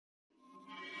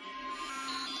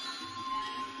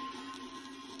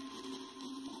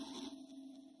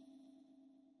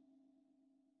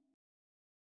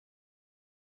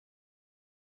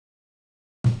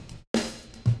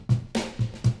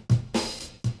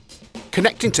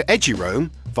Connecting to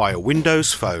Eduroam via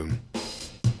Windows Phone.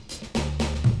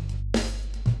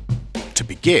 To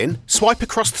begin, swipe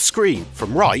across the screen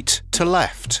from right to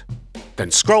left. Then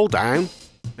scroll down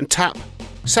and tap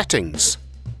Settings.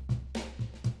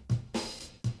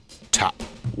 Tap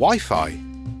Wi-Fi.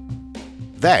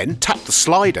 Then tap the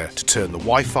slider to turn the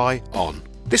Wi-Fi on.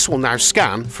 This will now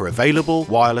scan for available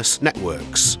wireless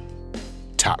networks.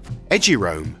 Tap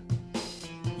Eduroam.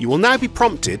 You will now be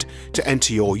prompted to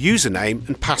enter your username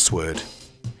and password.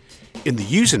 In the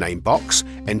username box,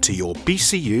 enter your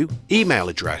BCU email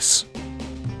address.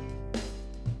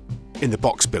 In the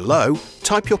box below,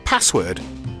 type your password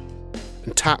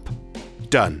and tap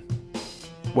Done.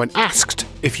 When asked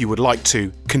if you would like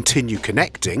to continue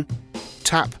connecting,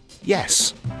 tap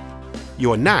Yes.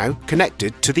 You are now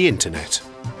connected to the internet.